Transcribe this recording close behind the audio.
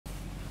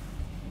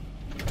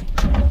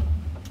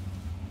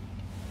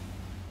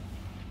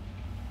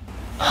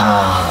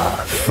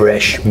Ah,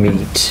 fresh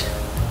meat.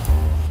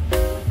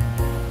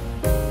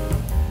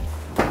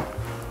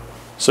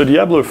 So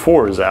Diablo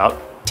 4 is out,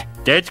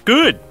 That's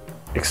good.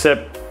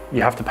 except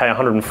you have to pay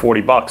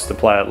 140 bucks to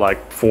play it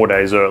like 4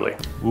 days early.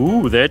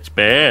 Ooh, that's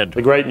bad.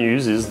 The great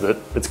news is that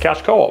it's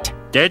couch co-op.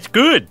 That's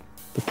good.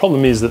 The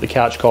problem is that the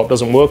couch co-op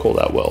doesn't work all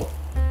that well.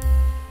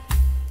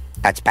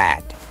 That's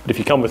bad. But if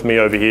you come with me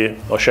over here,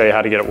 I'll show you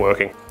how to get it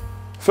working.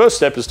 First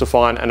step is to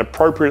find an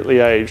appropriately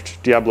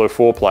aged Diablo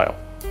 4 player.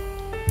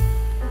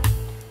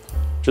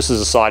 Just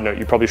as a side note,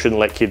 you probably shouldn't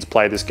let kids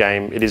play this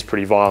game. It is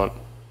pretty violent.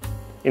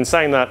 In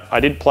saying that, I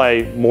did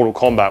play Mortal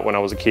Kombat when I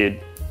was a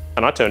kid,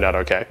 and I turned out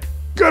okay.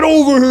 Get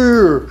over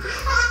here!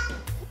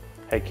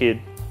 Hey kid,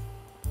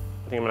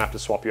 I think I'm gonna have to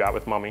swap you out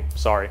with mummy,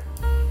 sorry.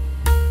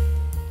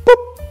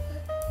 Boop.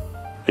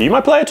 Are you my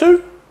player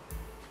too?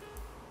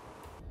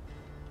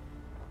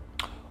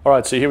 All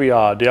right, so here we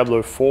are,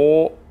 Diablo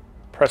 4,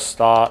 press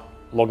start,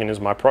 login is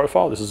my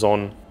profile. This is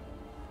on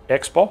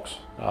Xbox,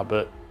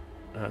 but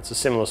it's a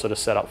similar sort of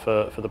setup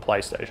for the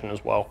PlayStation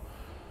as well.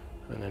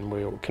 And then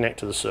we'll connect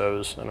to the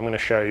servers, and I'm going to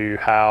show you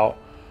how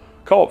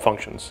co-op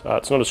functions.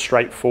 It's not as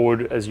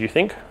straightforward as you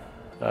think.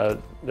 There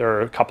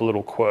are a couple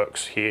little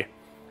quirks here.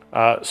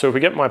 So if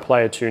we get my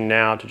player 2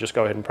 now to just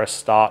go ahead and press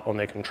start on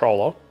their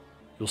controller,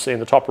 you'll see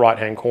in the top right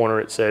hand corner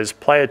it says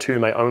player 2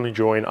 may only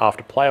join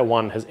after player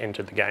 1 has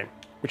entered the game,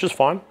 which is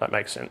fine, that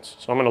makes sense.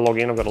 So I'm going to log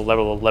in, I've got a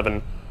level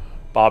 11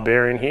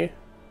 barbarian here,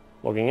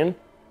 logging in.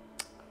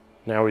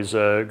 Now is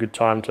a good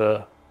time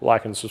to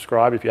like and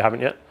subscribe if you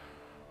haven't yet.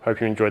 Hope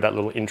you enjoyed that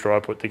little intro I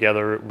put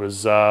together. It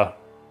was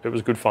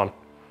good fun.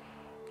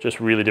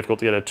 Just really difficult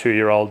to get a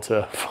 2-year-old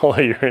to follow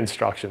your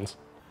instructions.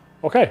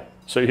 Okay,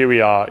 so here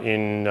we are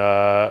in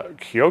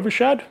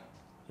Kiovashad,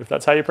 if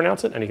that's how you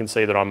pronounce it, and you can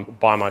see that I'm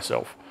by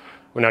myself.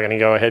 We're now going to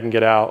go ahead and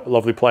get our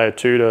lovely player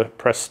 2 to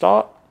press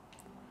start.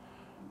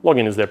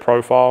 Login is their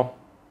profile,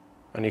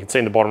 and you can see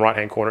in the bottom right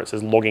hand corner it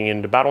says logging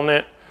into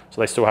BattleNet, so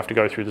they still have to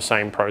go through the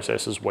same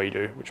process as we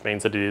do, which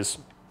means that it is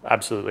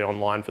absolutely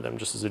online for them,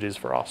 just as it is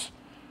for us.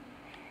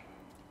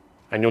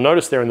 And you'll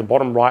notice there in the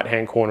bottom right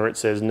hand corner it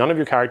says none of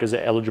your characters are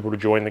eligible to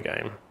join the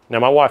game. Now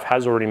my wife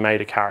has already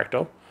made a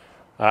character,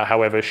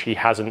 however she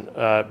hasn't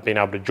been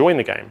able to join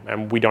the game,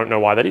 and we don't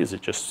know why that is.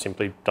 It just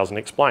simply doesn't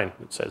explain.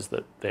 It says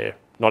that they're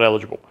not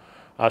eligible.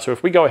 So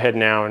if we go ahead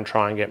now and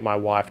try and get my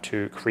wife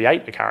to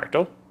create a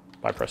character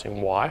by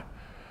pressing Y,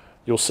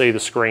 you'll see the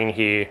screen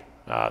here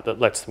that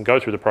lets them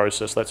go through the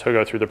process, lets her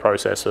go through the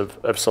process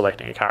of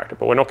selecting a character.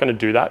 But we're not going to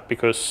do that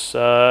because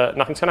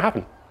nothing's going to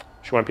happen.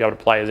 She won't be able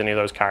to play as any of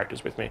those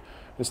characters with me.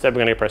 Instead, we're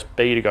going to press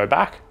B to go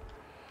back.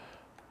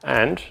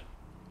 And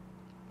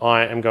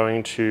I am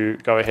going to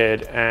go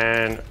ahead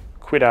and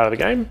quit out of the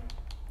game.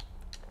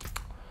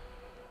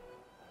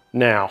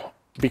 Now,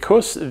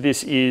 because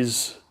this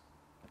is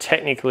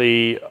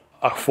technically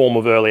a form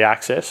of early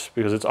access,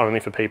 because it's only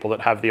for people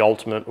that have the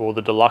Ultimate or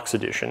the Deluxe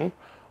edition,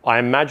 I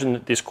imagine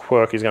that this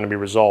quirk is going to be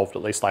resolved,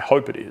 at least I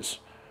hope it is.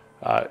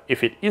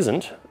 If it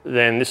isn't,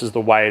 then this is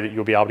the way that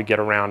you'll be able to get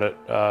around it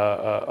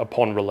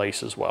upon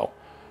release as well.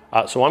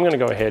 So I'm going to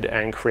go ahead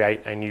and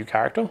create a new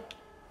character.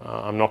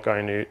 I'm not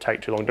going to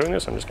take too long doing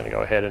this. I'm just going to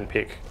go ahead and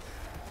pick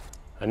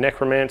a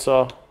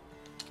Necromancer.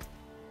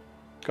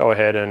 Go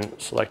ahead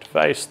and select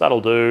face.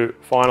 That'll do.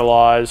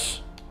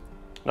 Finalize.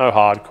 No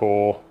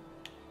hardcore.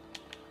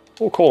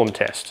 We'll call them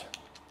test.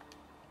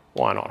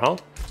 Why not, huh?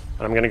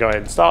 And I'm going to go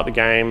ahead and start the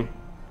game.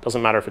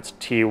 Doesn't matter if it's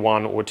tier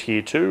 1 or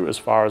tier 2 as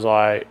far as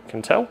I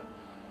can tell.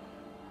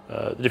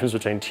 The difference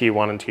between tier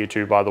 1 and tier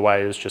 2, by the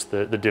way, is just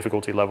the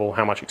difficulty level,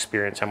 how much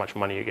experience, how much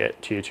money you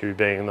get, tier 2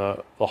 being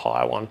the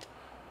higher one.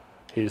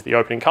 Here's the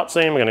opening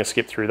cutscene. We're going to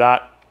skip through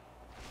that.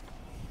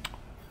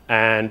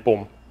 And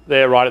boom,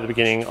 there right at the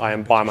beginning, I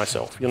am by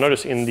myself. You'll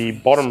notice in the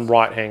bottom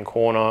right-hand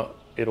corner,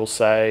 it'll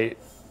say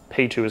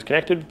P2 is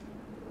connected.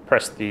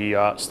 Press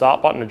the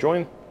start button to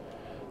join.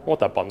 What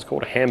that button's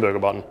called, a hamburger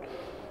button.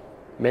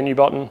 Menu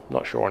button,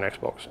 not sure on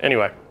Xbox.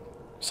 Anyway,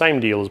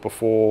 same deal as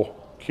before.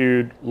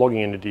 Queued, logging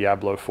into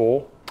Diablo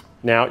 4.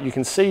 Now you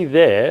can see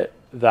there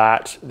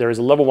that there is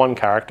a level 1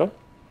 character.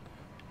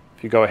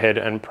 If you go ahead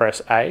and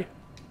press A.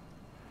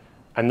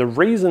 And the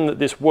reason that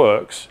this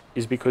works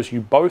is because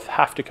you both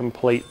have to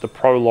complete the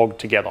prologue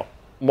together.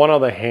 One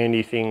other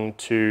handy thing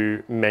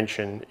to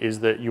mention is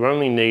that you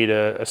only need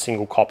a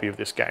single copy of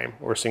this game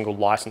or a single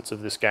license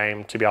of this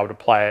game to be able to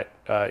play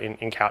it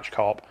in couch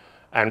co-op.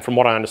 And from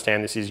what I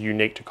understand, this is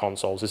unique to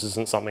consoles. This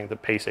isn't something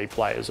that PC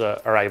players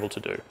are able to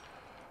do.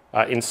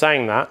 In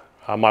saying that,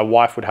 my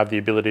wife would have the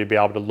ability to be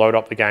able to load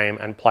up the game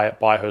and play it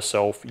by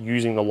herself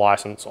using the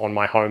license on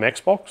my home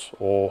Xbox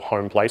or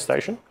home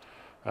PlayStation,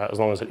 as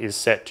long as it is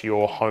set to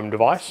your home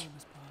device.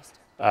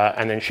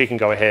 And then she can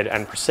go ahead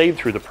and proceed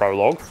through the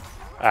prologue.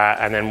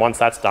 And then once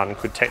that's done,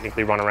 could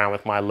technically run around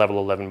with my level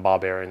 11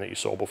 barbarian that you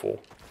saw before.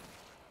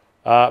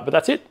 But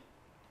that's it.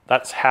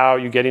 That's how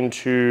you get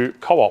into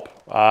co-op.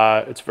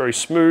 It's very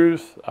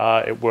smooth.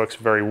 It works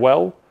very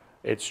well.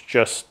 It's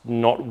just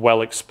not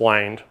well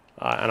explained.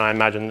 And I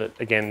imagine that,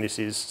 again, this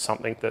is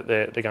something that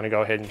they're going to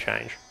go ahead and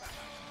change.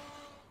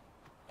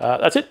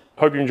 That's it.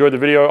 Hope you enjoyed the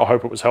video. I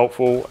hope it was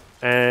helpful,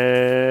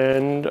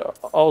 and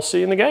I'll see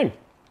you in the game.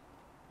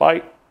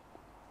 Bye.